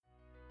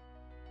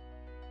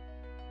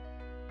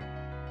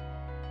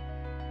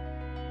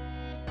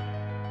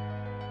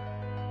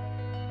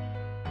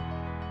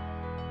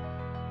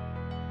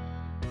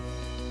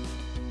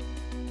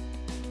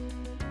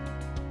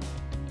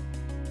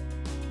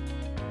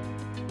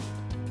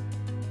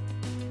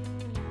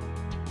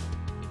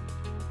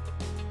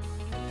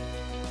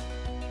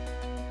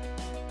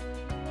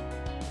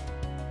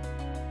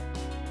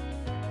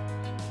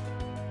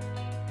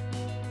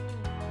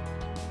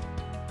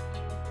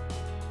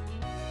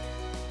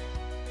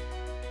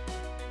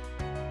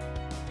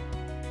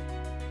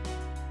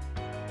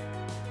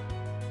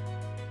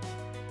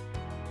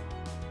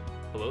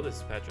Hello, this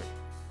is Patrick,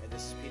 And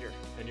this is Peter.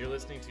 and you're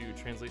listening to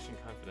Translation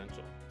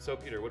Confidential. So,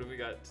 Peter, what have we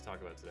got to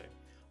talk about today?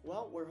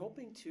 Well, we're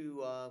hoping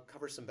to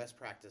cover some best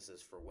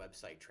practices for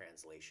website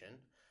translation.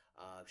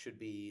 Should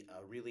be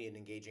really an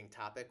engaging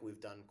topic. We've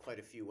done quite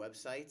a few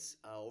websites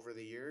over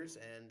the years,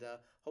 and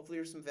hopefully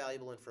there's some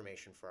valuable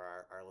information for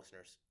our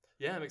listeners.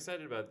 Yeah, I'm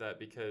excited about that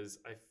because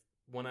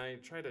when I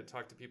try to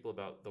talk to people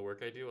about the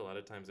work I do, a lot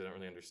of times they don't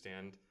really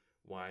understand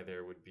why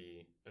there would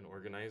be an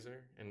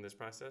organizer in this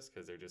process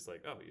because they're just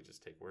like, oh, you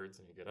just take words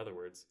and you get other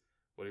words.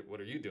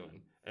 What are you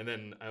doing? And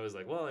then I was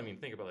like, well, I mean,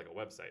 think about like a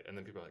website. And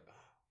then people are like,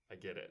 oh, I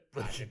get it.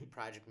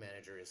 Project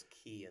manager is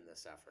key in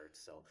this effort.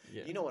 So,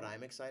 Yeah. do you know what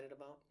I'm excited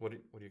about? What are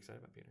you excited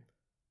about, Peter?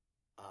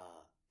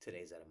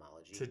 Today's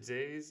etymology.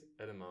 Today's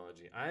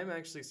etymology. I'm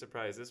actually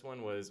surprised. This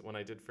one was, when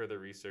I did further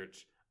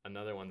research,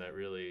 another one that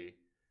really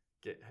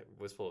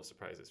was full of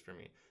surprises for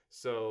me.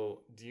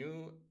 So, do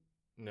you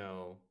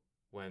know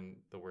when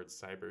the word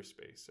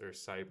cyberspace or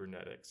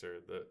cybernetics or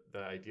the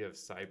idea of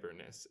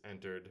cyberness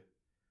entered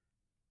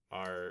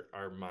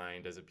our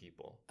mind as a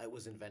people? It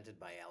was invented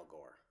by Al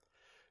Gore.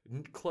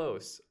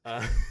 Close.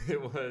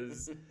 It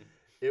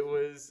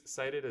was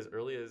cited as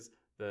early as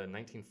the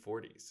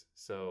 1940s,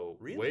 so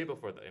Really? way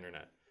before the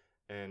internet.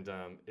 And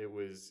it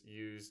was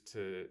used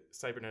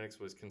cybernetics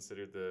was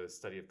considered the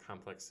study of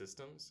complex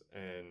systems,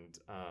 and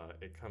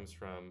it comes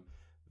from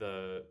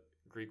the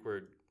Greek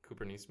word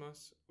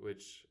kupernismos,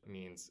 which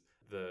means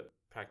the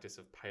practice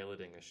of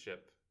piloting a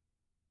ship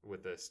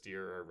with a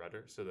steer or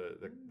rudder. So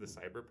the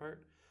cyber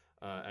part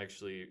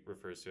actually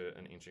refers to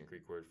an ancient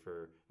Greek word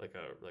for like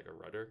a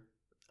rudder.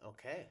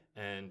 Okay.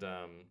 And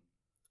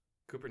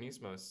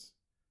kupernismos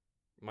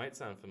might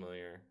sound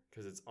familiar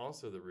because it's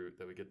also the root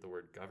that we get the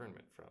word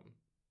government from.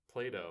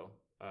 Plato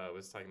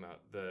was talking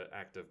about the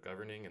act of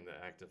governing and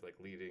the act of like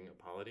leading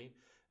a polity,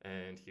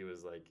 and he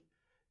was like,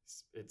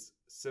 it's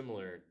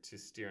similar to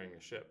steering a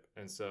ship.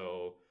 And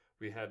so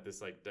we had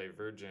this like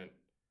divergent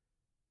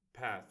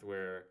path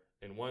where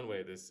in one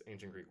way this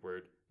ancient Greek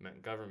word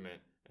meant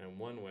government, and in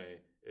one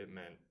way it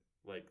meant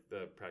like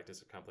the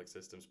practice of complex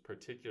systems,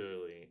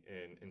 particularly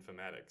in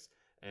informatics.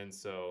 And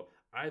so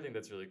I think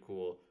that's really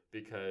cool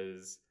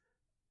because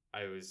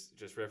I was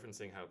just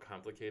referencing how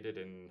complicated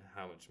and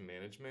how much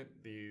management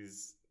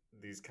these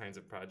kinds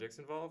of projects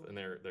involve, and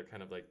they're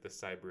kind of like the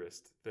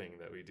cyberist thing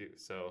that we do.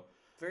 So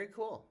Very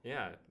cool.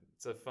 yeah,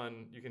 it's a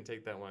fun. You can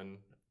take that one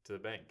to the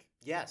bank.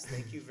 Yes,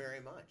 thank you very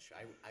much.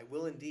 I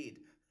will indeed.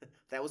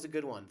 That was a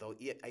good one, though.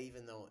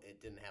 Even though it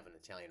didn't have an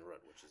Italian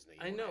root, which is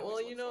I know. Well,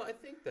 I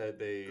think that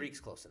Greek's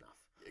close enough.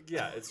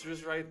 Yeah, it's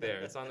just right there.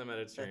 It's on the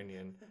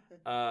Mediterranean.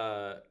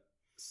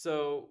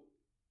 So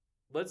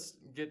let's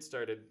get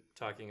started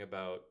talking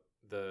about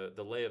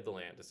the lay of the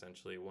land,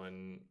 essentially,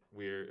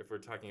 if we're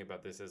talking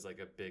about this as like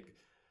a big,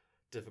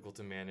 difficult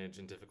to manage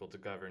and difficult to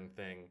govern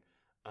thing.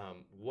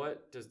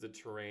 What does the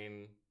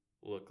terrain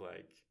look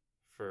like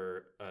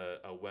for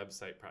a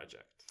website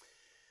project?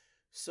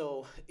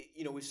 So,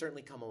 we've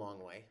certainly come a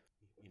long way.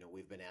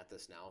 We've been at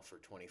this now for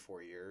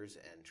 24 years,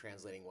 and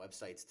translating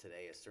websites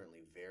today is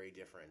certainly very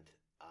different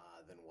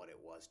than what it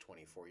was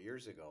 24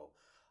 years ago.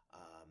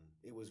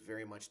 It was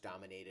very much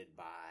dominated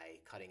by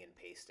cutting and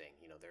pasting.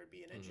 There'd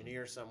be an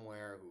engineer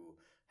somewhere who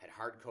had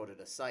hard-coded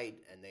a site,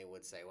 and they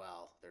would say,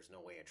 well, there's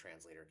no way a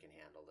translator can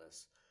handle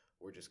this.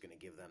 We're just going to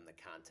give them the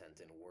content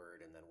in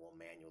Word, and then we'll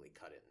manually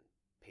cut it and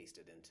paste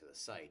it into the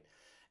site.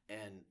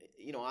 And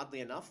oddly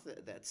enough,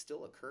 that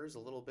still occurs a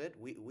little bit.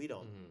 We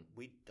don't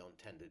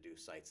tend to do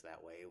sites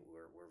that way.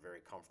 We're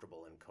very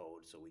comfortable in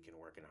code, so we can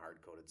work in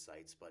hard-coded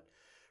sites. But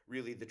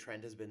really, the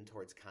trend has been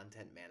towards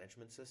content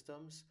management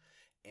systems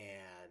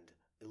and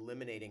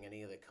eliminating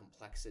any of the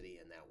complexity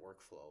in that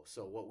workflow.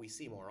 So what we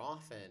see more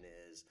often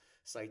is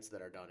sites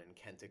that are done in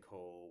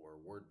Kentico or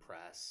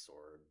WordPress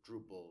or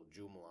Drupal,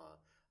 Joomla,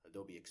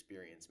 Adobe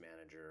Experience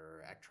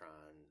Manager,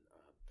 Actron,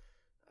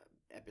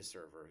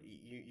 Episerver,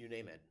 you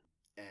name it.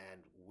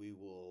 And we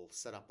will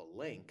set up a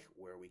link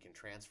where we can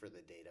transfer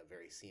the data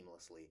very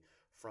seamlessly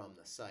from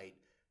the site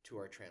to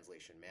our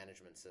translation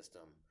management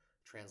system.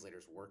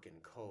 Translators work in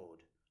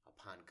code.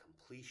 Upon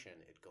completion,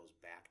 it goes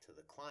back to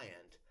the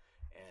client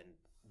and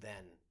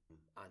then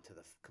onto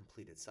the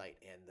completed site.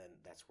 And then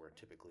that's where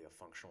typically a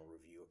functional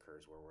review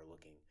occurs, where we're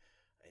looking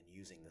and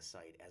using the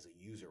site as a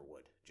user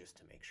would, just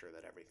to make sure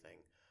that everything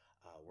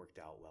worked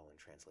out well in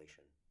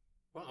translation.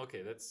 Well,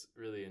 okay, that's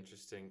really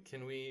interesting.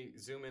 Can we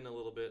zoom in a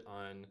little bit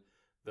on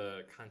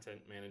the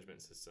content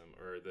management system,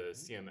 or the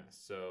CMS?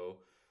 So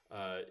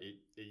it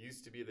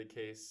used to be the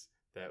case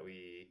that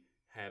we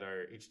had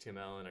our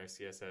HTML and our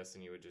CSS,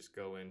 and you would just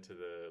go into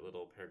the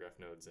little paragraph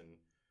nodes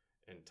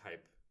and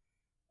type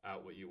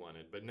out what you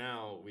wanted. But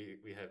now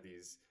we have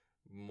these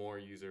more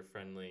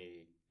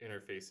user-friendly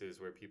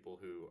interfaces where people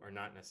who are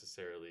not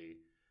necessarily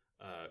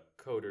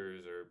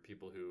coders, or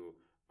people who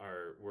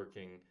are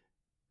working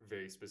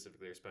very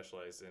specifically or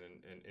specialized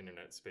in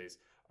internet space,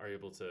 are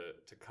able to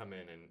come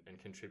in and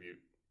contribute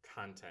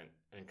content.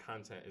 And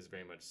content is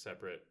very much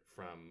separate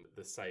from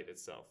the site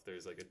itself.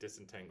 There's like a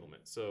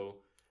disentanglement. So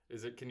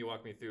can you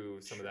walk me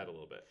through some of that a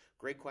little bit?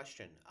 Great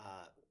question.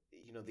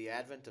 The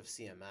advent of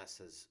CMS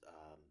has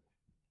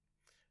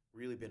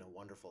really been a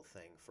wonderful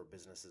thing for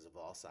businesses of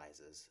all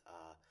sizes.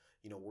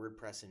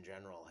 WordPress in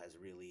general has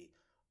really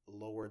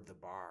lowered the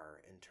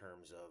bar in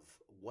terms of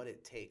what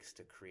it takes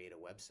to create a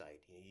website.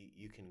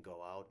 You can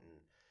go out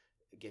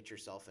and get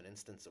yourself an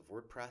instance of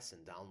WordPress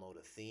and download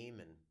a theme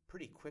and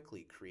pretty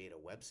quickly create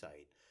a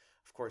website.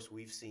 Of course,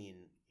 we've seen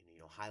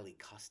highly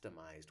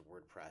customized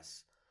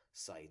WordPress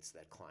sites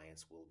that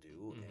clients will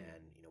do,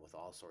 and with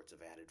all sorts of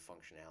added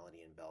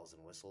functionality and bells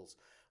and whistles.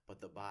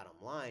 But the bottom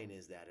line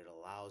is that it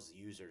allows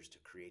users to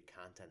create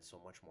content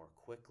so much more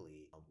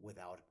quickly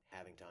without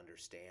having to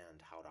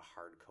understand how to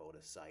hard code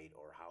a site,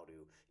 or how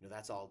to,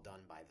 that's all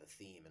done by the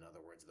theme. In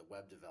other words, the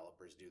web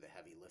developers do the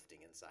heavy lifting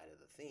inside of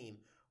the theme,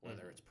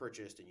 whether it's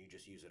purchased and you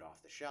just use it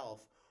off the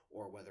shelf,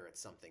 or whether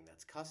it's something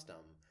that's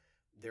custom.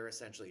 They're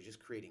essentially just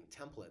creating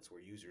templates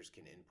where users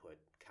can input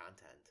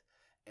content.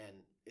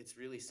 And it's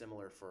really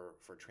similar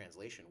for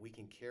translation. We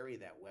can carry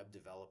that web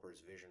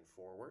developer's vision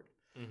forward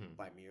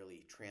by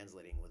merely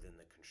translating within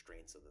the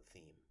constraints of the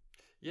theme.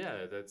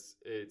 Yeah,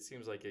 it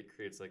seems like it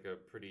creates like a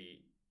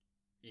pretty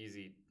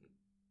easy,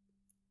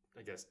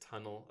 I guess,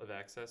 tunnel of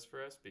access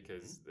for us,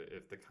 because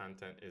if the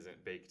content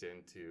isn't baked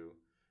into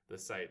the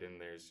site and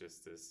there's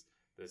just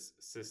this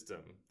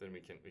system, then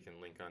we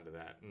can link onto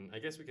that. And I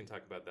guess we can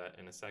talk about that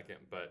in a second,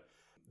 but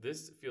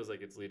this feels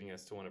like it's leading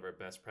us to one of our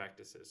best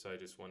practices. So I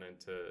just wanted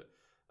to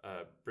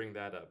bring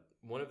that up.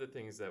 One of the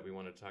things that we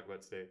wanted to talk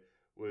about today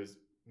was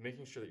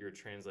making sure that you're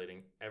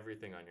translating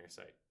everything on your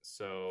site.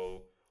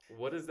 So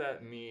what does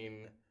that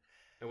mean,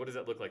 and what does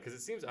that look like? Because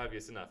it seems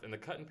obvious enough. In the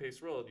cut and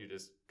paste world, you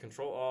just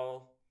Control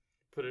All,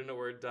 put it in a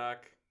Word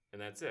doc,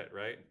 and that's it,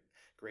 right?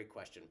 Great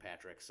question,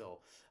 Patrick. So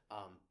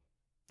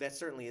that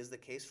certainly is the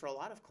case for a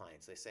lot of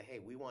clients. They say, hey,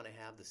 we want to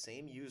have the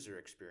same user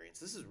experience.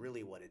 This is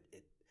really what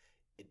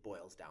it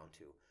boils down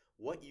to.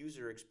 What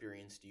user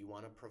experience do you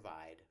want to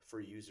provide for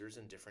users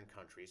in different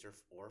countries,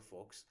 or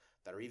folks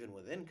that are even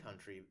within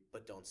country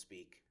but don't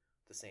speak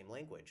the same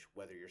language,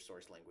 whether your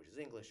source language is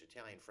English,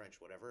 Italian, French,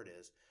 whatever it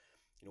is?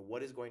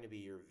 What is going to be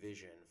your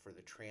vision for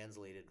the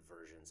translated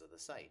versions of the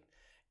site?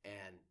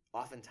 And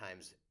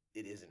oftentimes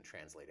it isn't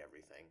translate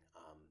everything.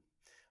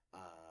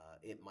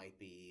 It might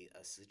be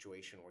a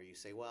situation where you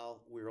say,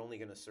 well, we're only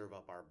going to serve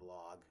up our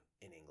blog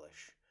in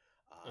English.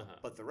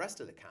 But the rest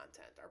of the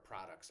content, our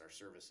products, our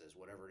services,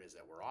 whatever it is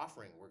that we're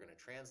offering, we're going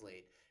to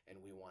translate, and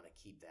we want to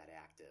keep that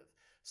active.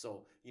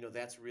 So,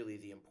 that's really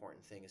the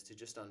important thing, is to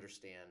just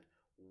understand,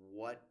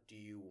 what do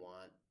you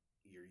want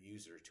your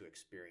user to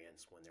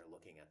experience when they're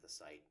looking at the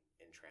site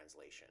in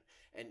translation?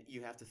 And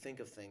you have to think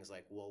of things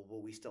like, well,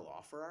 will we still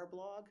offer our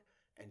blog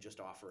and just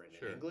offer it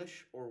in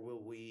English, or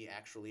will we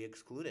actually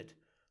exclude it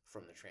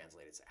from the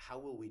translated site? How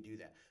will we do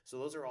that? So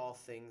those are all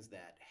things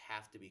that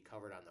have to be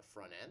covered on the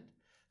front end,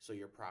 so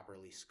you're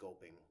properly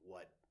scoping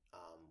what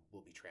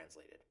will be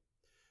translated.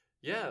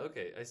 Yeah,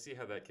 okay. I see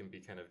how that can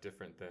be kind of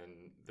different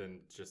than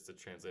just a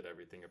translate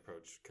everything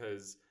approach,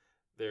 because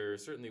there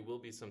certainly will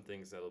be some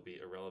things that'll be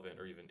irrelevant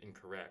or even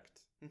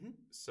incorrect.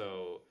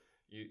 So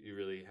you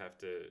really have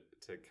to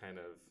kind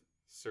of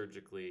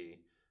surgically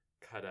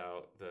cut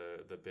out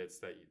the bits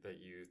that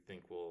you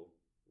think will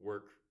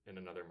work in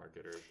another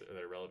market, or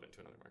that are relevant to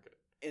another market.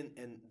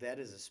 And that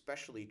is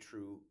especially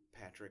true,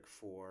 Patrick,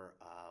 for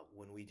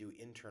when we do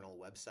internal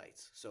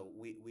websites. So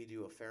we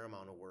do a fair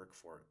amount of work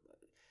for,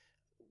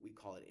 we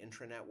call it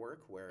intranet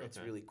work, where it's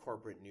really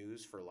corporate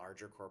news for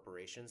larger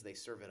corporations. They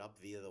serve it up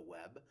via the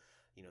web.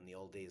 In the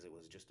old days, it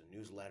was just a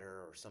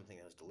newsletter or something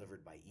that was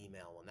delivered by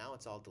email. Well, now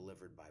it's all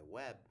delivered by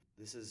web.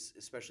 This is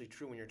especially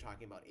true when you're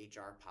talking about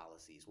HR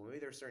policies. Well, maybe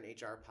there are certain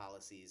HR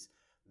policies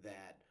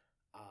that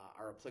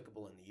are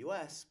applicable in the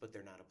US, but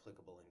they're not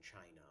applicable in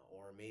China.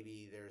 Or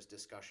maybe there's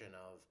discussion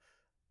of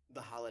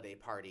the holiday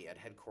party at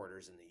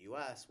headquarters in the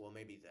US. Well,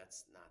 maybe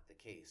that's not the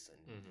case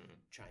in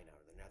China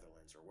or the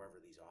Netherlands, or wherever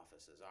these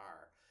offices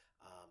are.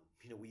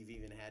 We've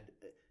even had,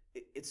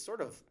 it's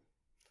sort of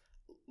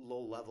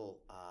low-level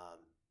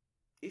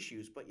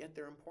issues, but yet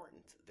they're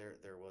important.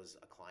 There was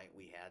a client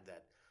we had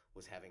that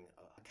was having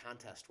a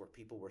contest where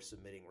people were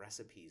submitting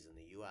recipes in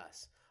the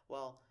US.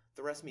 Well,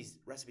 the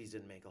recipes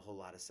didn't make a whole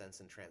lot of sense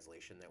in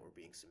translation that were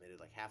being submitted.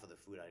 Like, half of the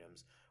food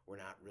items were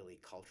not really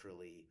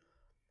culturally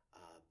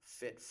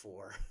fit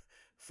for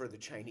the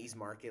Chinese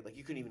market. Like,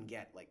 you couldn't even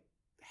get like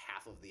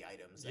half of the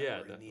items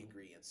that were in the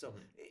ingredients. So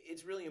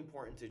it's really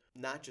important to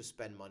not just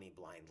spend money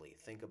blindly.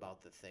 Think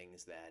about the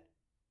things that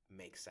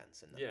make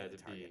sense in the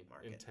target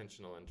market.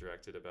 Intentional and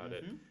directed about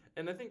it.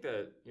 And I think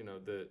that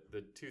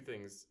the two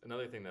things,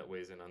 another thing that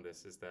weighs in on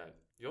this is that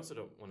you also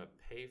don't want to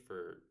pay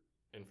for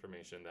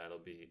information that'll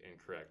be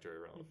incorrect or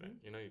irrelevant.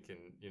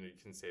 You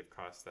can save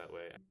costs that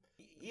way.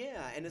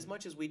 Yeah, and as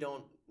much as we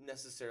don't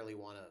necessarily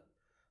want to,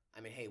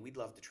 hey, we'd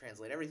love to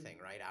translate everything,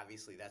 right?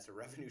 Obviously, that's a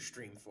revenue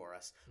stream for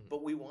us.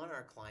 But we want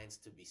our clients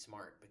to be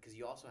smart, because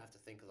you also have to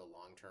think of the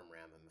long-term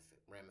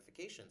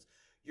ramifications.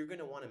 You're going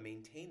to want to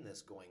maintain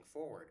this going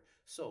forward.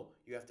 So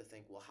you have to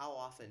think, well, how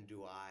often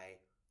do I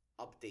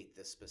update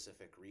this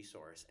specific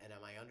resource? And am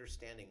I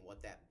understanding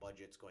what that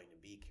budget's going to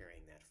be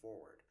carrying that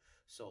forward?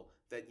 So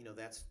that,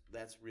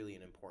 that's really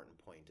an important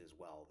point as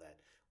well, that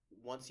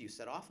once you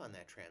set off on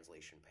that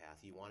translation path,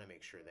 you want to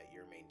make sure that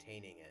you're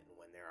maintaining it, and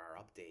when there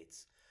are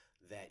updates,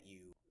 that you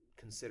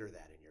consider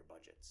that in your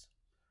budgets.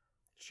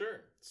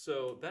 Sure.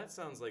 So that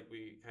sounds like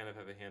we kind of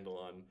have a handle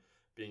on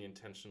being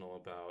intentional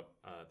about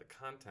the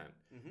content.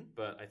 Mm-hmm.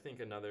 But I think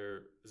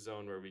another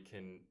zone where we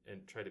can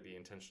and try to be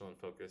intentional and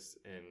focused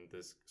in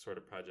this sort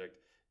of project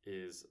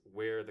is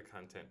where the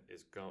content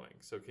is going.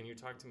 So can you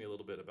talk to me a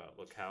little bit about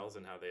locales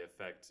and how they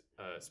affect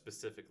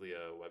specifically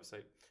a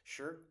website?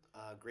 Sure.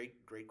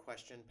 Great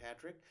question,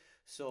 Patrick.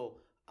 So,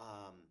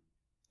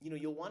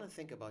 you'll want to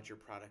think about your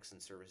products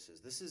and services.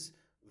 This is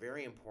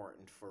very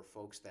important for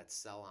folks that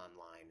sell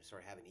online,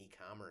 sort of have an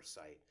e-commerce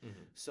site.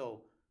 Mm-hmm.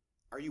 So,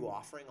 are you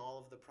offering all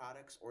of the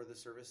products or the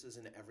services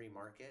in every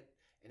market?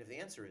 And if the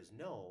answer is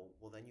no,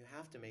 well, then you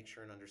have to make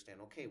sure and understand,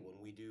 okay, when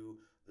we do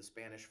the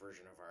Spanish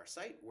version of our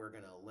site, we're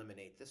going to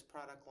eliminate this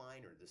product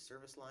line or this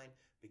service line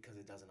because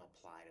it doesn't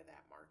apply to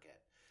that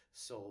market.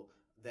 So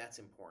that's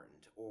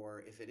important.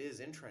 Or if it is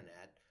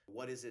intranet,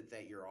 what is it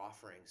that you're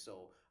offering?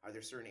 So are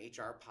there certain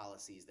HR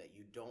policies that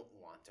you don't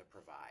want to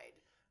provide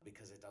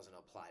because it doesn't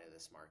apply to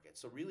this market?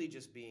 So really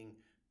just being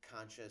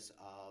conscious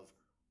of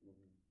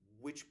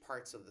which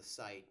parts of the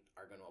site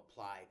are going to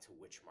apply to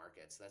which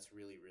markets. That's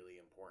really,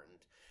 really important.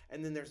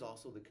 And then there's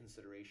also the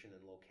consideration in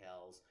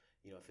locales,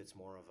 if it's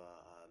more of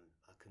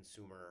a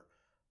consumer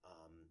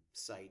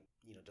site,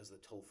 does the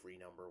toll-free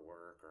number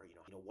work, or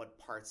what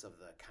parts of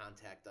the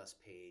contact us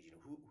page,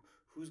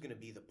 who's going to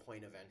be the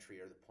point of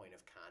entry or the point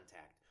of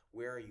contact?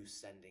 Where are you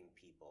sending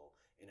people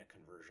in a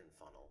conversion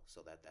funnel?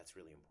 So that's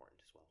really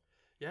important as well.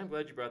 Yeah, I'm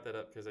glad you brought that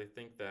up, because I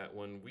think that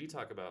when we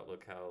talk about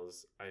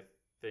locales, I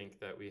think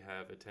that we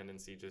have a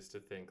tendency just to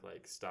think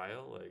like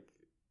style, like,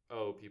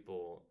 oh,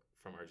 people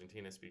from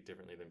Argentina speak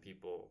differently than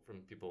people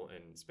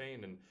in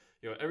Spain, and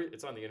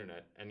it's on the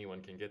internet, anyone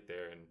can get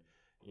there, and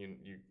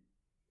you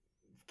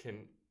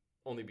can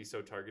only be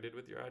so targeted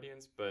with your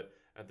audience. But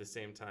at the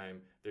same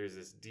time, there's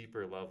this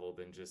deeper level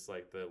than just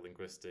like the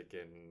linguistic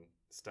and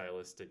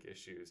stylistic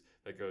issues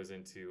that goes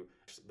into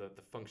the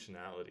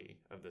functionality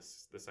of the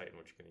site and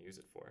what you're going to use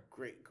it for.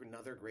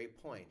 Another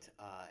great point,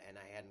 and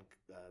I hadn't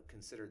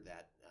considered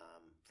that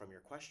from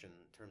your question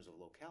in terms of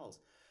locales.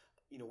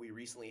 We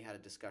recently had a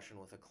discussion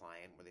with a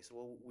client where they said,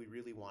 well, we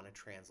really want to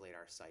translate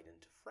our site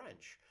into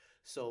French.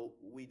 So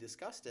we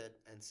discussed it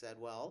and said,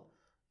 well,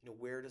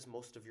 where does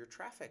most of your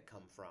traffic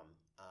come from?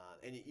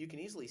 And you can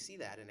easily see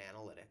that in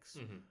analytics.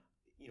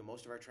 Mm-hmm.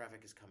 Most of our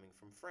traffic is coming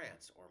from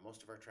France, or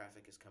most of our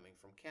traffic is coming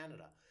from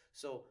Canada.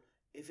 So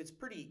if it's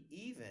pretty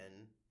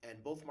even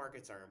and both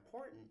markets are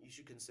important, you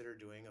should consider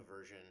doing a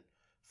version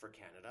for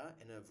Canada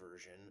and a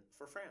version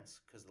for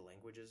France, because the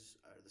languages,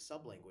 the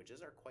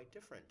sub-languages are quite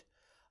different.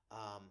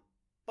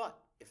 But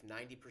if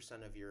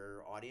 90% of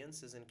your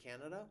audience is in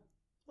Canada,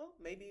 well,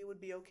 maybe it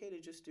would be okay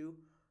to just do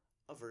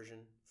a version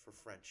for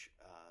French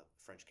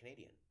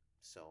Canadian.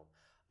 So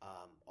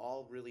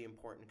all really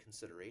important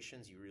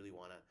considerations. You really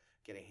want to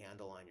get a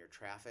handle on your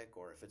traffic,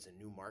 or if it's a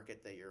new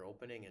market that you're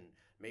opening and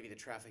maybe the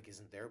traffic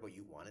isn't there, but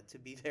you want it to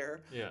be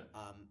there,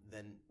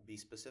 then be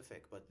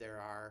specific. But there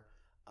are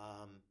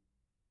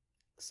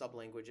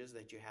sub-languages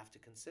that you have to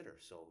consider.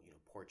 So,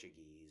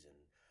 Portuguese and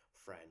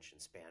French and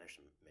Spanish,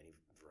 and many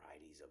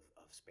varieties of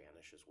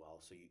Spanish as well.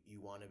 So you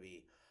want to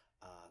be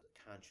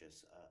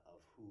conscious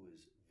of who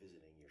is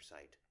visiting your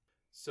site.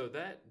 So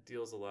that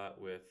deals a lot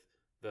with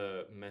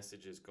the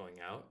messages going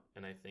out,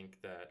 and I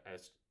think that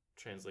as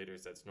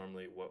translators, that's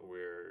normally what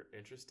we're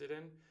interested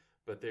in.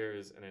 But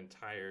there's an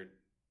entire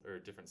or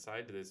different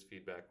side to this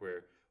feedback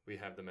where we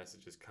have the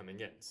messages coming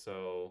in.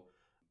 So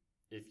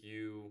if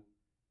you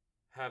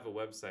have a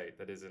website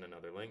that is in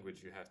another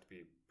language, you have to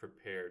be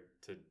prepared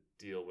to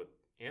deal with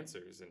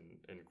answers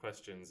and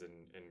questions and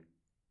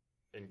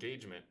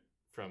engagement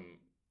from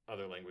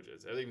other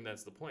languages. I think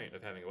that's the point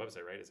of having a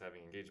website, right? Is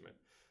having engagement.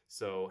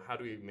 So how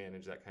do we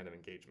manage that kind of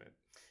engagement?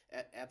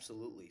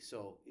 Absolutely.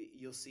 So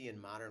you'll see in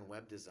modern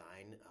web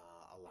design,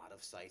 a lot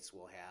of sites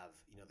will have,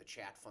 the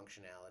chat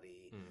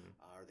functionality,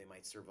 or they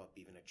might serve up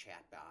even a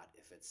chat bot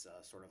if it's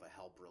sort of a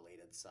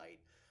help-related site.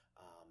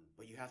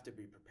 But you have to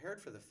be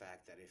prepared for the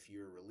fact that if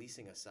you're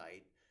releasing a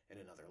site in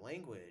another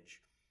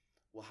language,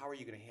 well, how are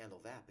you going to handle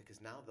that?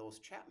 Because now those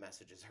chat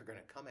messages are going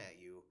to come at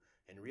you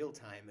in real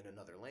time in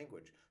another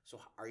language.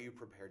 So are you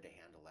prepared to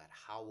handle that?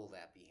 How will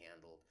that be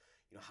handled?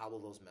 How will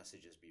those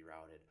messages be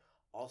routed?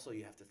 Also,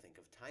 you have to think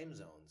of time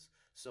zones.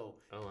 So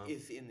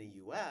if in the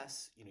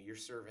US, you're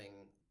serving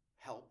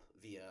help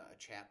via a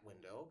chat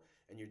window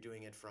and you're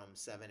doing it from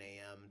 7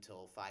 a.m.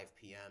 till 5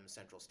 p.m.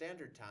 Central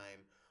Standard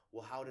Time,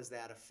 well, how does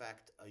that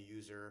affect a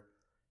user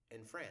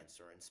in France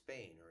or in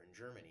Spain or in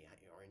Germany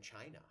or in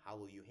China? How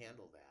will you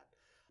handle that?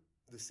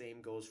 The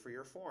same goes for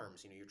your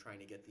forms. You're trying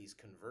to get these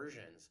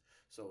conversions.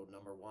 So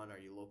number one,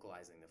 are you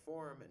localizing the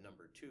form? And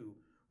number two,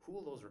 who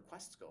will those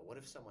requests go? What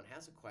if someone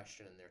has a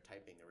question and they're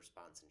typing the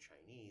response in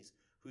Chinese?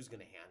 Who's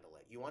going to handle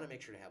it? You want to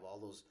make sure to have all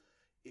those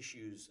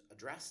issues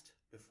addressed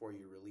before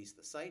you release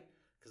the site,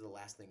 because the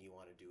last thing you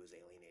want to do is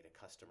alienate a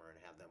customer and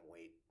have them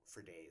wait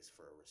for days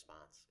for a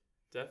response.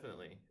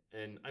 Definitely.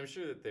 And I'm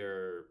sure that there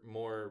are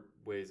more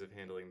ways of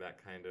handling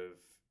that kind of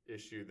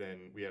issue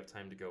than we have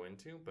time to go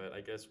into. But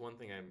I guess one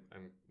thing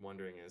I'm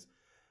wondering is,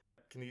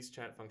 can these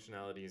chat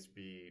functionalities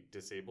be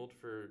disabled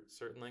for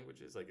certain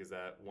languages? Like, is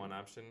that one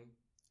option?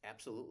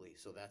 Absolutely.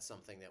 So that's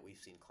something that we've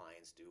seen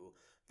clients do.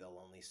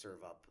 They'll only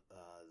serve up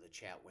the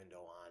chat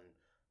window on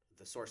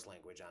the source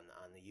language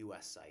on the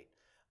US site.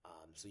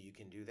 So you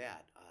can do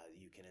that.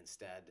 You can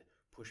instead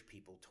push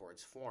people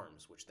towards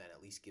forms, which then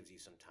at least gives you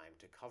some time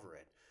to cover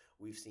it.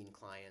 We've seen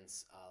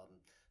clients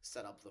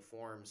set up the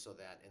forms so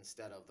that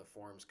instead of the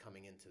forms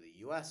coming into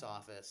the US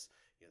office,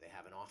 they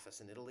have an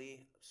office in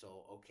Italy.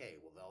 So okay,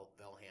 well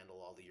they'll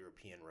handle all the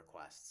European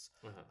requests.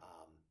 Uh-huh.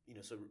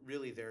 So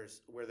really,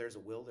 there's a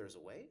will, there's a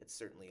way. It's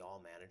certainly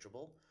all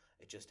manageable.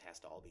 It just has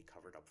to all be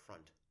covered up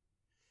front.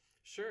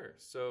 Sure.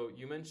 So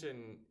you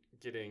mentioned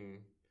getting,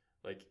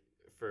 like,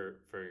 for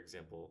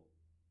example,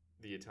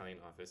 the Italian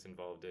office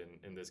involved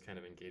in this kind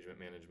of engagement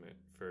management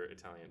for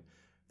Italian.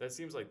 That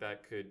seems like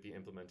that could be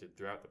implemented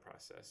throughout the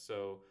process.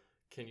 So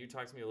can you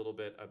talk to me a little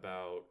bit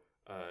about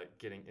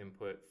getting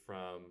input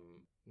from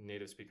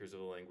native speakers of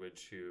the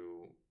language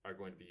who are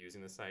going to be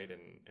using the site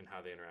and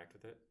how they interact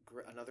with it?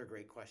 Another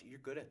great question. You're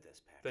good at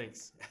this, Patrick.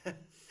 Thanks.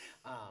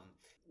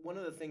 One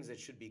of the things that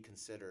should be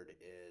considered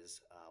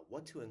is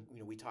what to,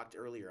 we talked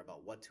earlier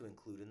about what to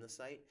include in the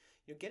site.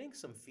 Getting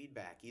some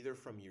feedback either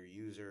from your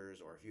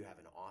users, or if you have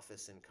an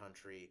office in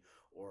country,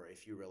 or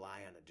if you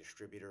rely on a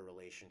distributor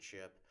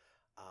relationship.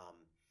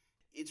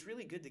 It's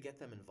really good to get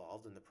them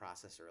involved in the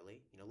process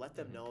early. Let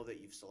them know that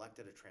you've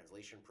selected a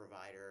translation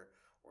provider,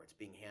 or it's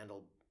being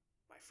handled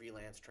by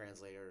freelance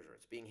translators, or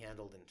it's being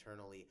handled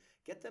internally.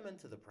 Get them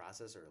into the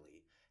process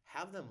early.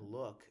 Have them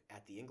look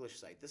at the English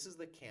site. This is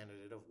the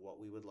candidate of what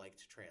we would like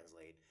to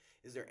translate.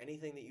 Is there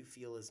anything that you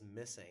feel is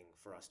missing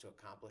for us to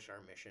accomplish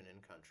our mission in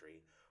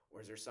country? Or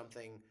is there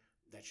something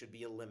that should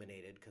be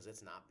eliminated because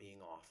it's not being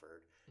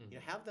offered?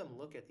 Have them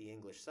look at the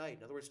English site,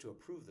 in other words, to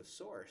approve the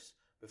source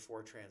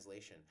before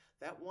translation.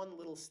 That one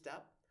little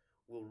step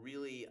will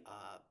really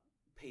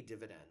pay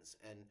dividends.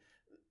 And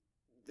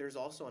there's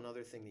also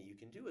another thing that you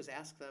can do is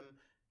ask them,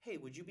 hey,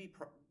 would you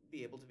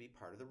be able to be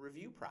part of the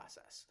review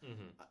process?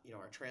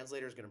 Our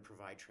translator is going to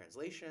provide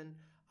translation.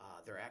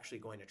 They're actually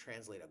going to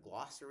translate a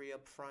glossary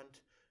up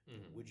front.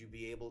 Would you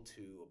be able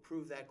to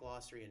approve that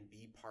glossary and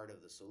be part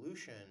of the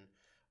solution,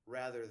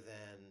 rather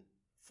than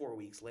 4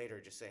 weeks later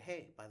just say,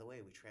 hey, by the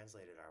way, we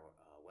translated our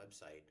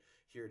website.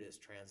 Here it is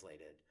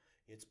translated.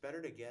 It's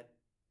better to get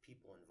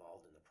people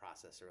involved in the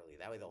process early.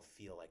 That way they'll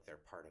feel like they're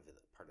part of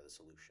the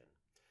solution.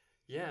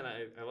 Yeah, and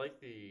I like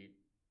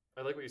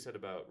what you said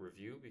about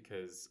review,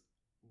 because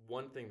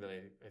one thing that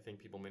I think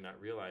people may not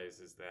realize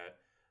is that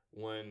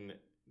when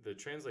the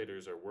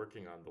translators are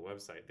working on the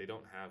website, they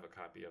don't have a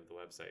copy of the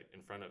website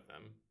in front of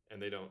them,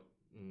 and they don't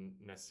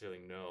necessarily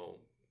know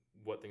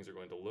what things are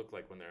going to look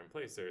like when they're in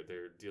place.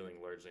 They're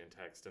dealing largely in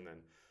text, and then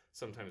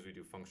sometimes we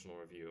do functional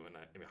review, and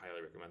I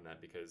highly recommend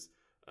that because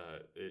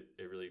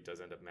it really does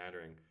end up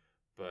mattering.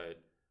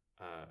 But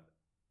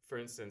for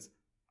instance,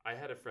 I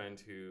had a friend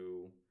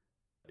who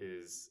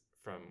is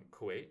from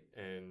Kuwait,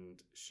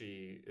 and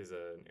she is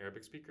an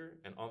Arabic speaker,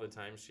 and all the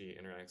time she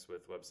interacts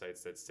with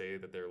websites that say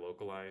that they're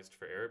localized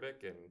for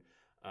Arabic, and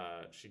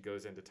she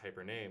goes in to type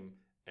her name,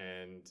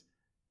 and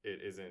it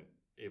isn't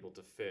able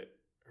to fit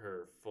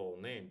her full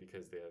name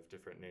because they have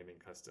different naming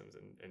customs,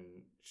 and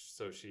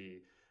so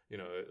she,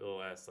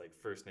 it'll ask like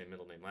first name,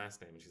 middle name,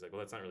 last name, and she's like, well,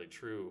 that's not really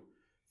true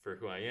for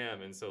who I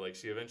am. And so like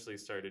she eventually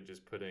started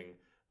just putting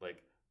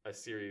like a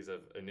series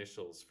of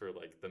initials for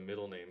like the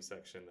middle name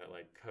section that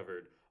like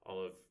covered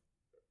all of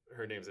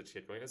her names that she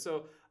had going. And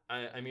so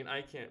I mean,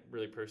 I can't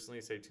really personally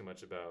say too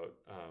much about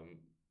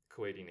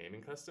Kuwaiti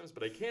naming customs,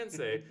 but I can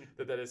say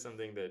that is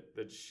something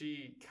that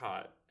she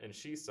caught and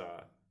she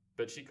saw,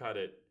 but she caught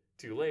it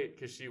too late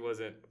because she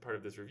wasn't part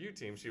of this review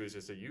team. She was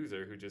just a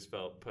user who just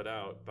felt put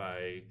out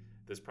by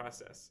this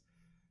process.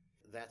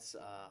 That's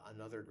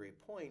another great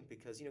point,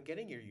 because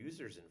getting your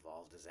users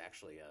involved is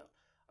actually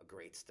a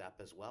great step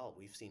as well.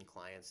 We've seen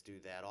clients do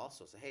that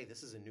also. Say, hey,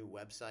 this is a new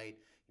website.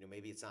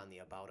 Maybe it's on the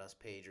About Us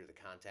page or the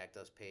Contact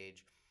Us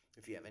page.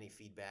 If you have any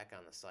feedback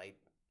on the site,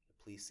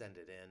 please send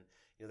it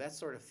in. That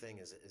sort of thing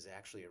is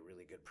actually a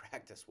really good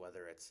practice,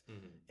 whether it's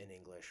in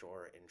English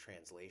or in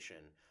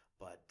translation.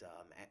 But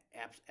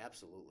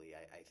absolutely,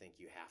 I think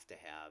you have to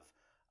have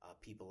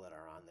people that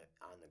are on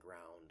the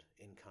ground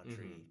in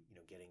country,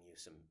 getting you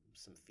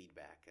some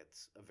feedback.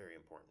 It's a very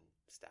important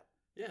step.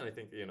 Yeah, and I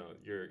think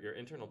your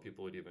internal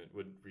people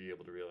would be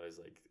able to realize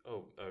like,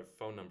 oh, a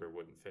phone number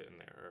wouldn't fit in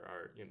there,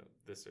 or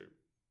this or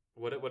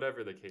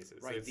whatever the case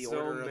is. Right, it's the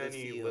so order many of the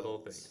fields, little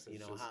things.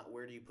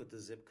 where do you put the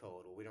zip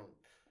code? Well, we don't.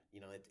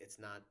 It's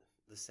not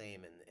the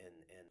same, and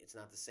it's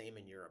not the same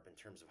in Europe in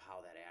terms of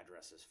how that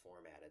address is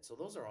formatted. So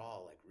those are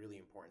all like really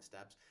important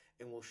steps,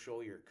 and will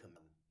show your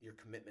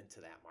commitment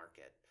to that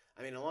market.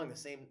 I mean, along the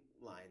same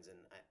lines, and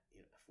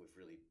if we've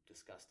really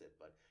discussed it,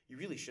 but you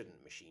really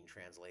shouldn't machine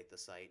translate the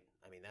site.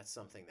 I mean, that's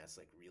something that's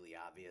like really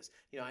obvious.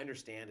 I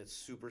understand it's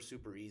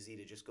super easy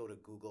to just go to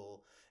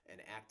Google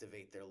and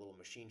activate their little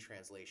machine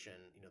translation,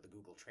 the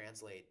Google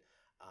Translate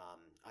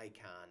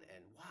icon,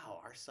 and wow,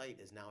 our site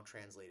is now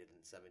translated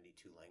in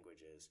 72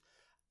 languages.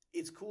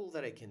 It's cool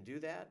that it can do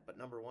that, but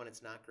number one,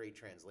 it's not great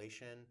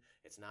translation.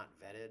 It's not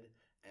vetted.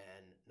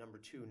 And number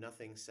two,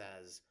 nothing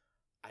says,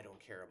 I don't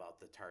care about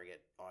the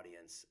target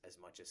audience as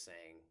much as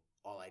saying,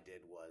 all I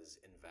did was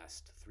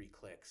invest 3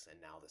 clicks and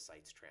now the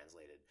site's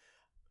translated.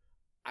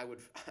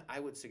 I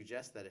would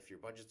suggest that if your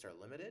budgets are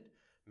limited,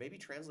 maybe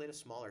translate a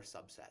smaller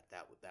subset.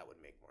 That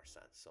would make more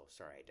sense. So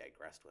sorry, I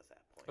digressed with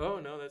that point. Oh,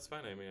 no, that's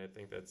fine. I mean, I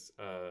think that's,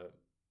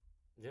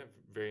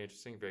 very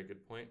interesting. Very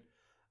good point.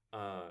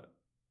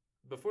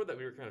 Before that,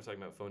 we were kind of talking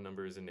about phone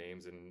numbers and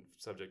names and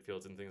subject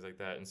fields and things like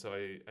that. And so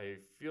I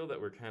feel that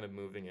we're kind of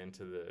moving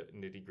into the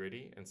nitty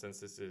gritty. And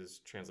since this is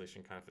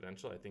Translation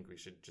Confidential, I think we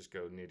should just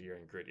go nittier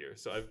and grittier.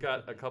 So I've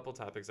got a couple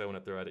topics I want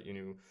to throw out at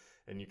you,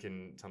 and you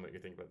can tell me what you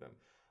think about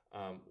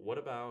them. What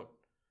about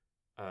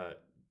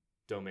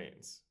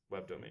domains,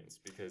 web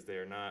domains? Because they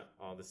are not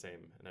all the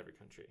same in every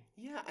country.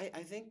 Yeah,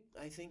 I think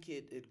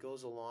it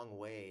goes a long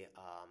way.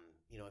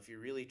 If you're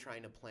really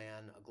trying to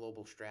plan a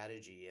global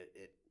strategy,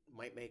 it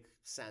might make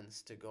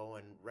sense to go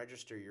and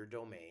register your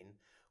domain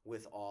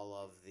with all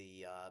of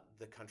the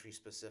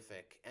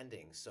country-specific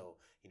endings. So,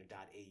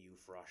 .au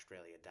for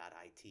Australia,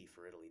 .it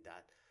for Italy,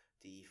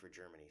 .de for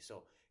Germany.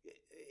 So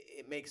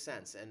it makes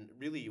sense. And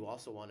really, you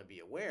also want to be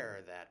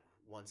aware that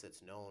once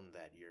it's known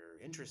that you're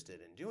interested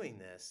in doing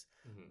this,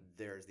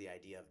 there's the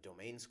idea of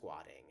domain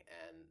squatting,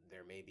 and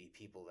there may be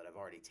people that have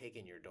already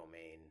taken your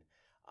domain.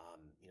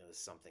 This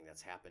is something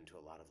that's happened to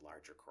a lot of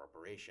larger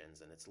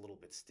corporations, and it's a little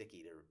bit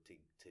sticky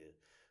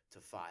to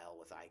file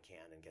with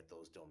ICANN and get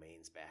those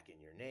domains back in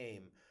your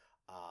name.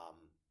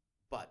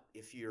 But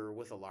if you're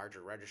with a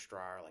larger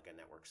registrar like a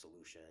Network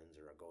Solutions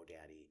or a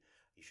GoDaddy,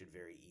 you should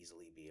very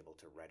easily be able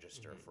to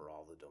register for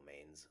all the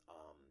domains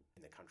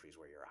in the countries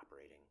where you're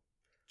operating.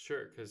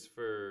 Sure, because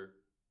for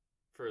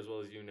as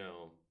well as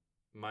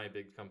my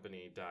big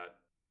company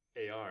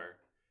 .ar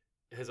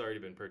has already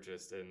been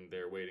purchased, and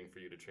they're waiting for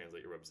you to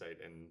translate your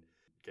website and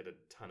get a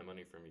ton of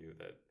money from you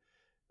that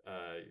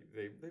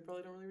they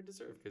probably don't really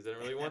deserve, because they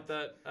don't really want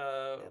that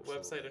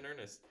website in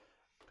earnest.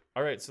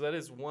 All right, so that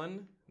is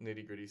one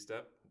nitty-gritty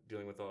step,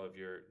 dealing with all of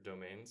your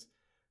domains.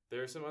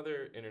 There are some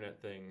other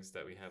internet things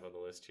that we have on the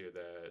list here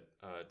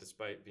that,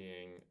 despite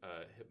being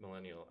a hip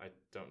millennial, I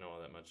don't know all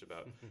that much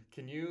about.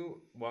 Can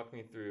you walk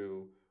me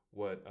through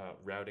what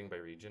routing by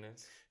region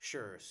is?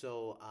 Sure.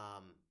 So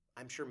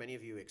I'm sure many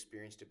of you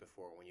experienced it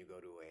before when you go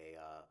to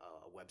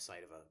a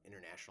website of an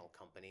international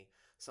company.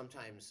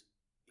 Sometimes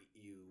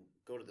you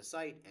go to the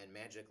site and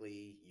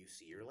magically you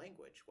see your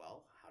language.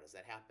 Well, how does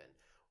that happen?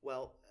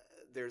 Well,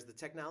 there's the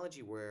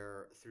technology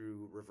where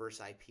through reverse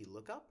IP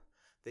lookup,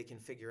 they can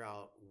figure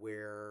out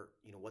where,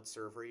 what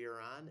server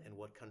you're on and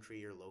what country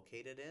you're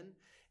located in.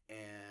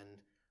 And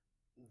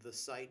the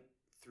site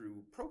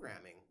through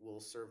programming will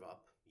serve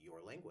up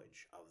your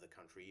language of the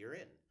country you're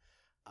in.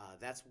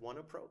 That's one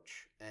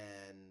approach,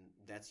 and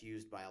that's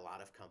used by a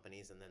lot of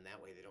companies, and then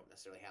that way they don't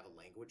necessarily have a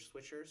language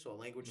switcher. So a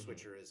language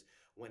switcher is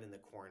when in the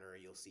corner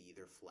you'll see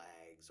either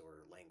flags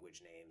or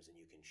language names, and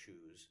you can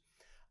choose.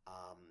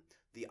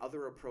 The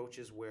other approach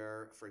is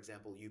where, for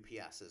example,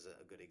 UPS is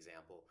a good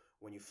example.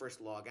 When you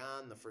first log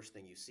on, the first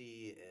thing you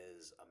see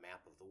is a map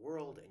of the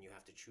world, and you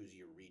have to choose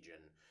your region.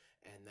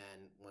 And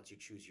then once you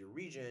choose your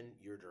region,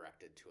 you're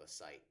directed to a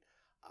site.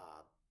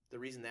 The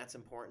reason that's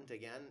important,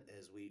 again,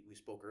 is we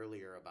spoke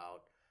earlier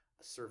about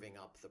serving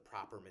up the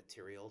proper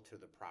material to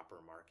the proper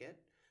market.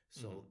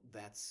 So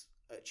that's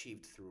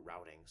achieved through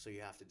routing. So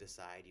you have to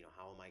decide,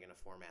 how am I going to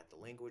format the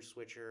language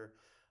switcher?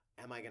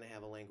 Am I going to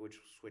have a language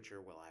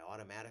switcher? Will I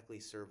automatically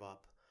serve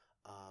up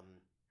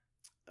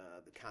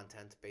the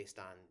content based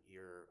on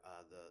your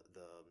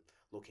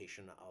the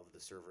location of the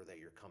server that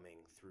you're coming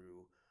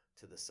through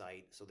to the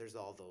site? So there's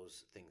all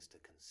those things to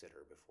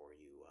consider before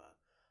you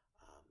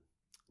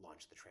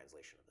launch the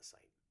translation of the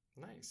site.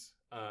 Nice.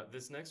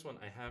 This next one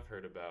I have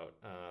heard about,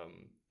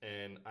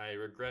 and I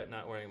regret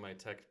not wearing my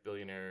tech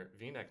billionaire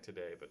V-neck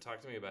today, but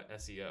talk to me about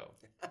SEO.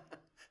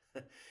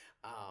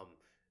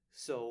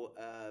 So,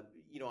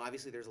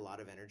 obviously there's a lot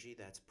of energy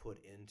that's put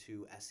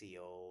into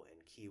SEO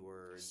and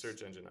keywords.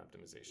 Search engine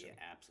optimization.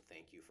 Yeah, absolutely.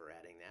 Thank you for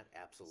adding that.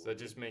 Absolutely. So it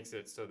just makes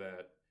it so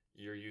that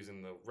you're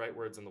using the right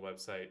words on the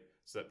website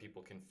so that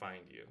people can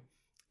find you.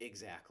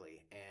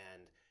 Exactly.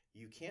 And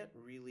you can't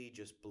really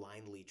just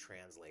blindly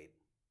translate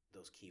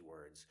those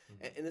keywords.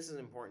 And this is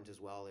important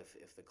as well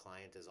if the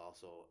client is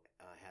also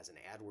has an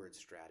AdWords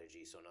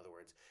strategy. So in other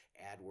words,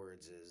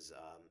 AdWords is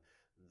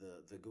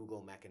the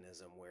Google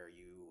mechanism where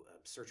you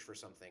search for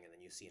something and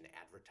then you see an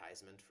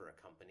advertisement for a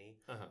company.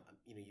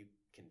 You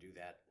can do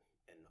that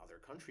in other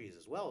countries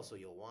as well. So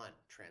you'll want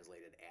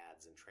translated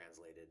ads and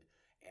translated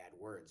ad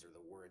words, or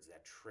the words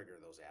that trigger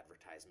those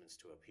advertisements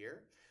to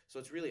appear. So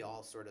it's really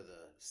all sort of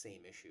the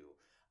same issue.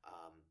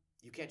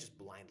 You can't just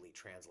blindly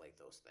translate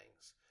those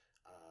things.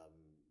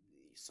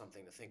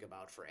 Something to think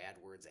about for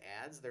AdWords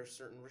ads, there's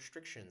certain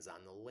restrictions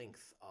on the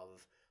length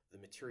of the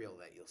material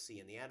that you'll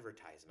see in the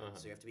advertisement.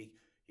 So you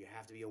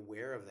have to be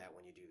aware of that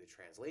when you do the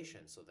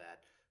translation, so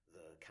that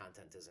the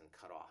content isn't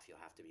cut off.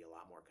 You'll have to be a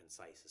lot more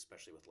concise,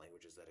 especially with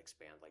languages that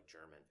expand like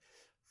German.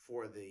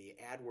 For the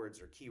AdWords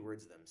or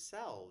keywords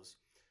themselves,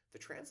 the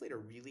translator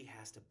really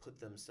has to put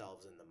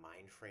themselves in the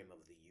mind frame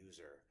of the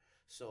user.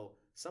 So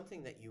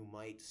something that you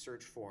might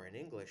search for in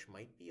English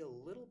might be a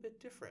little bit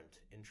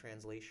different in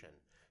translation.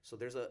 So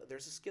there's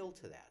a skill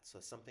to that. So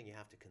it's something you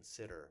have to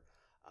consider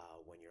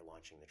when you're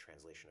launching the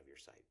translation of your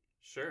site.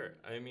 Sure.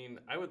 I mean,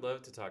 I would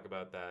love to talk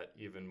about that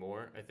even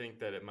more. I think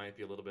that it might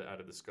be a little bit out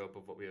of the scope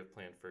of what we have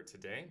planned for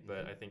today,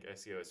 but I think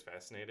SEO is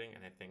fascinating,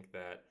 and I think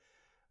that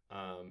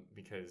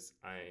because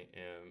I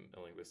am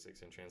a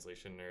linguistics and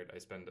translation nerd, I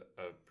spend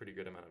a pretty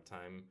good amount of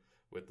time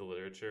with the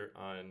literature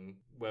on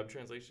web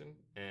translation,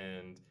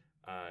 and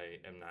I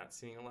am not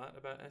seeing a lot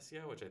about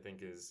SEO, which I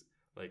think is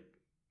like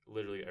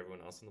literally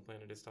everyone else on the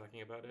planet is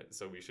talking about it,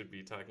 so we should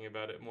be talking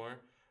about it more.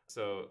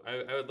 So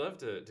I would love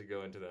to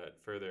go into that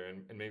further,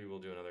 and maybe we'll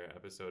do another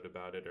episode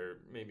about it, or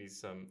maybe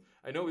some.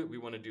 I know we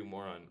want to do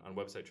more on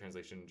website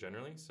translation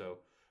generally, so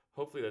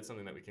hopefully that's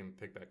something that we can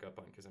pick back up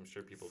on, because I'm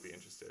sure people will be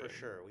interested. For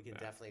sure. We can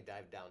definitely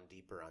dive down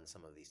deeper on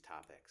some of these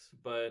topics.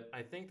 But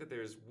I think that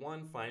there's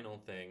one final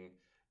thing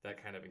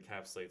that kind of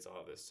encapsulates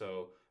all of this.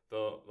 So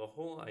the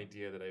whole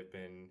idea that I've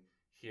been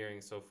hearing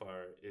so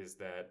far is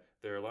that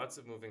there are lots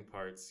of moving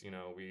parts. You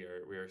know, we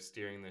are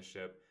steering the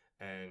ship,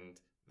 and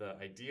the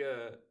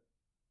idea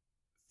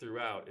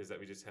throughout is that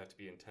we just have to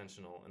be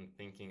intentional and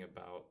thinking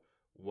about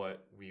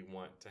what we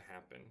want to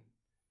happen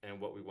and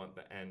what we want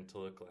the end to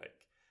look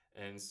like.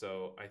 And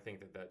so I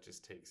think that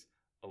just takes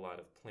a lot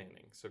of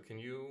planning. So can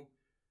you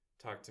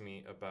talk to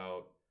me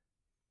about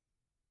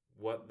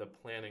what the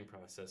planning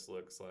process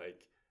looks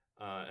like?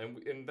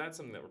 And that's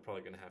something that we're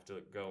probably going to have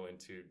to go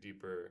into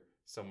deeper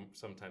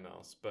sometime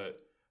else.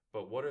 But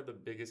what are the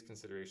biggest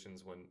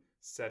considerations when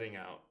setting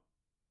out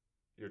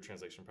your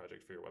translation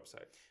project for your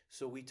website?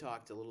 So we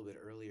talked a little bit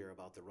earlier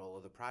about the role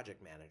of the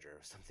project manager,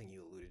 something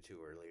you alluded to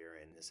earlier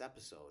in this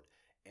episode.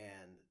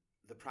 And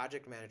the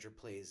project manager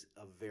plays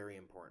a very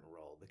important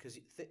role, because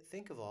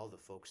think of all the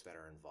folks that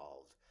are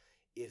involved.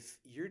 If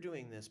you're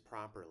doing this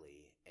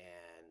properly,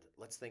 and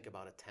let's think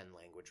about a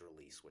 10-language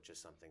release, which is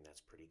something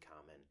that's pretty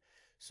common.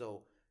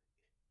 So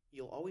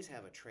you'll always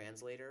have a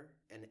translator,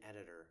 an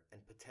editor,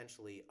 and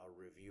potentially a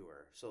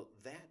reviewer. So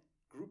that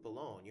group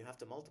alone, you have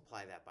to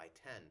multiply that by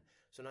 10.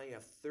 So now you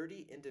have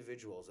 30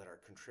 individuals that are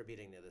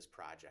contributing to this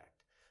project.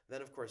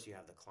 Then, of course, you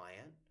have the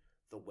client,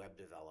 the web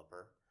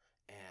developer,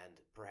 and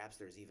perhaps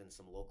there's even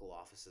some local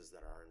offices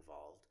that are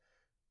involved.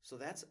 So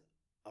that's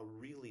a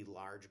really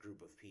large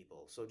group of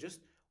people. So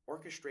just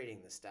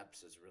orchestrating the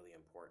steps is really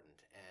important.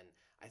 And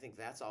I think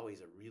that's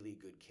always a really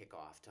good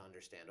kickoff to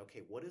understand,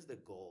 okay, what is the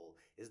goal?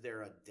 Is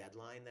there a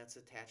deadline that's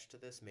attached to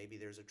this? Maybe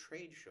there's a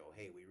trade show.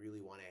 Hey, we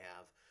really want to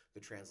have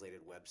the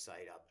translated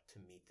website up to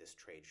meet this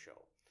trade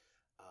show.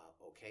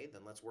 Okay,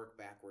 then let's work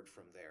backward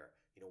from there.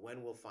 You know,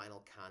 when will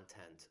final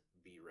content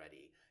be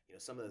ready? You know,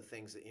 some of the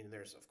things, and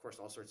there's of course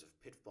all sorts of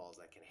pitfalls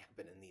that can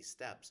happen in these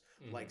steps,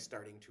 like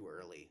starting too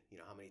early. You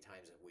know, how many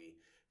times have we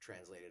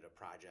translated a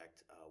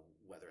project,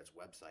 whether it's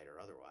website or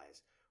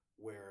otherwise,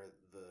 where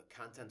the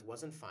content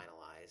wasn't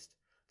finalized?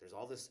 There's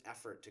all this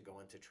effort to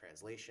go into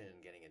translation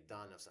and getting it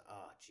done.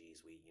 Oh,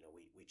 geez,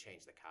 we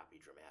changed the copy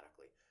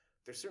dramatically.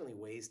 There's certainly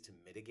ways to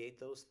mitigate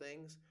those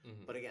things,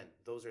 but again,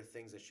 those are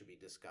things that should be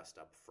discussed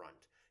up front.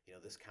 You know,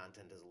 this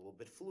content is a little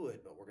bit fluid,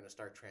 but we're going to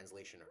start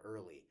translation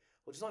early.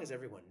 Well, as long as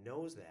everyone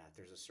knows that,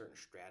 there's a certain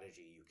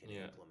strategy you can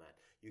implement.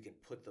 You can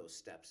put those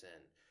steps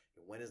in.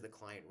 When is the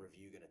client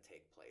review going to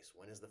take place?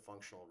 When is the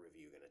functional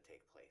review going to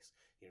take place?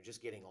 You know,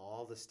 just getting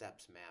all the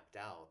steps mapped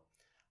out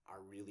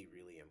are really,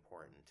 really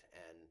important.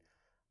 And,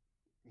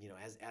 you know,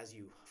 as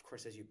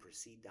you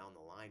proceed down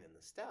the line in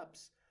the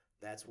steps,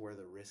 that's where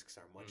the risks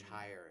are much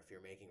higher if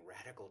you're making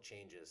radical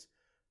changes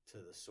to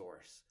the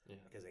source.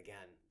 Because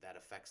again, that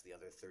affects the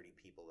other 30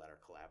 people that are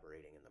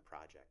collaborating in the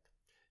project.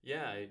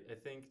 Yeah, I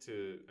think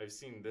I've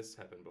seen this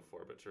happen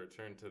before, but to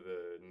return to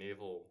the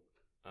naval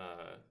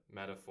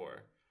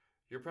metaphor,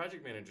 your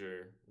project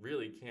manager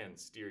really can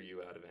steer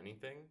you out of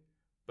anything,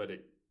 but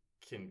it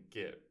can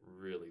get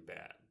really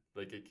bad.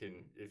 Like it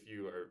can, if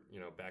you are, you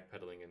know,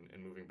 backpedaling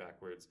and moving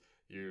backwards,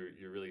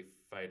 you're really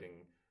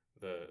fighting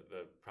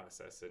the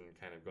process and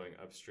kind of going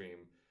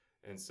upstream.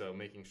 And so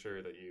making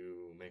sure that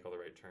you make all the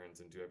right turns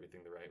and do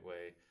everything the right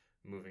way,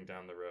 moving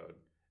down the road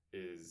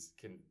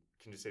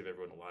can just save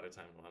everyone a lot of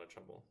time and a lot of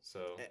trouble.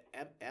 So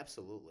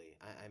absolutely.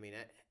 I mean,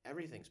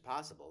 everything's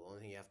possible. The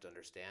only thing you have to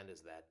understand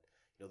is that,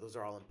 you know, those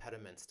are all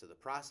impediments to the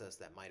process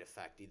that might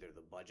affect either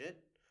the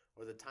budget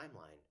or the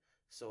timeline.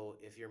 So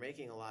if you're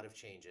making a lot of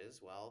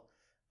changes, well,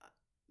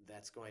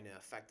 that's going to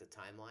affect the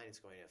timeline. It's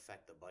going to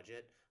affect the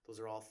budget. Those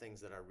are all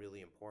things that are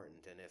really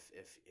important. And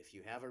if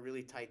you have a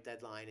really tight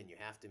deadline and you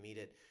have to meet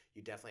it,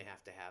 you definitely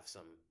have to have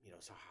some,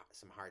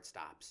 some hard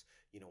stops.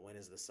 When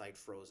is the site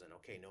frozen?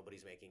 Okay,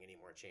 nobody's making any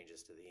more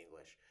changes to the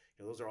English.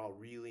 Those are all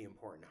really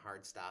important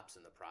hard stops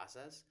in the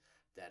process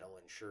that'll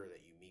ensure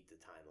that you meet the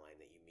timeline,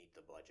 that you meet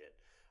the budget.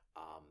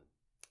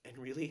 And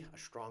really, a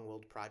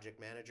strong-willed project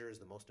manager is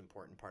the most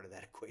important part of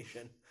that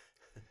equation.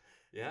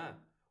 Yeah.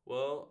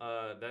 Well,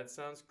 that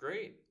sounds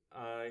great.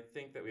 I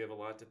think that we have a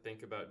lot to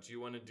think about. Do you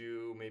want to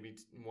do maybe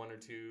one or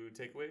two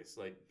takeaways,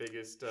 like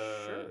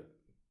Sure.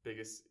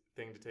 biggest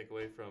thing to take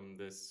away from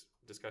this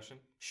discussion?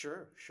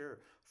 Sure, sure.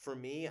 For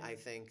me, I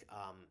think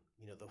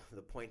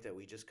the point that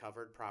we just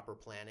covered: proper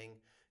planning,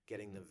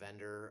 getting the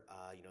vendor,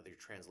 your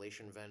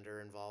translation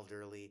vendor involved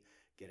early,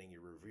 getting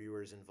your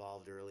reviewers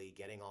involved early,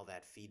 getting all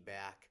that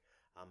feedback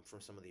from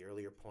some of the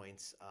earlier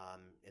points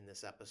in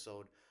this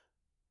episode.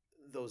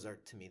 Those are,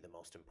 to me, the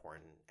most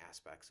important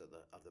aspects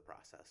of the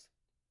process.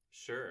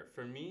 Sure.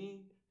 For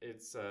me,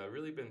 it's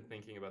really been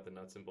thinking about the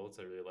nuts and bolts.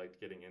 I really liked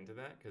getting into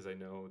that because I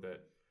know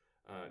that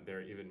there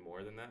are even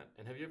more than that.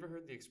 And have you ever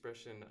heard the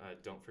expression,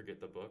 don't forget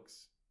the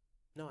books?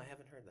 No, I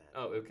haven't heard that.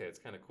 Oh, okay. It's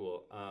kind of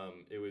cool.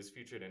 It was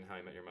featured in How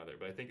I Met Your Mother,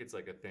 but I think it's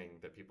like a thing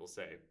that people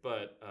say.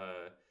 But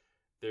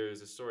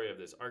there's a story of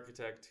this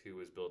architect who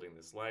was building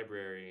this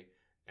library,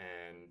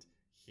 and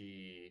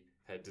he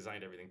had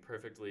designed everything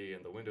perfectly,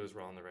 and the windows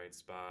were all in the right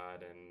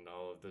spot, and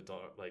all of the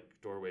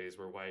doorways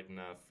were wide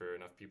enough for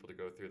enough people to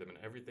go through them, and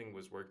everything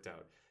was worked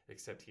out.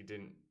 Except he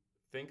didn't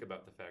think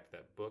about the fact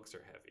that books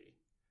are heavy,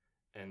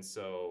 and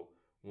so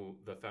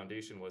the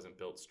foundation wasn't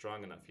built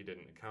strong enough. He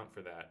didn't account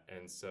for that,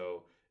 and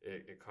so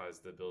it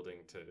caused the building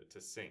to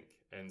sink.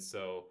 And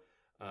so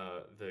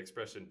the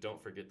expression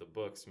 "don't forget the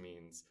books"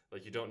 means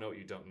like you don't know what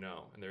you don't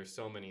know, and there's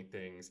so many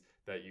things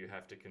that you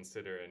have to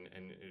consider,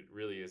 and it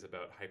really is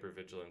about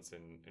hypervigilance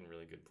and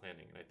really good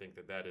planning. And I think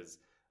that is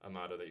a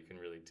motto that you can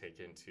really take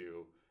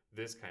into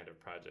this kind of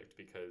project,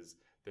 because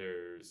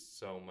there's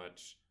so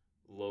much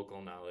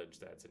local knowledge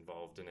that's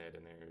involved in it,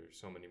 and there's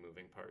so many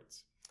moving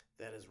parts.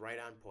 That is right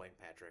on point,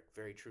 Patrick.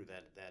 Very true.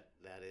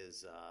 That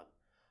is a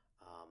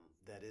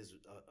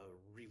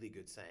really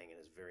good saying, and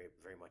is very,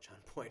 very much on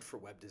point for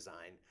web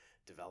design,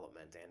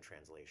 development, and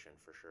translation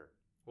for sure.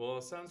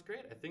 Well, sounds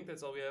great. I think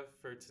that's all we have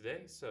for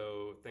today.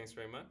 So thanks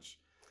very much.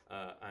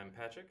 I'm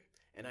Patrick.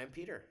 And I'm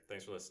Peter.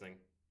 Thanks for listening.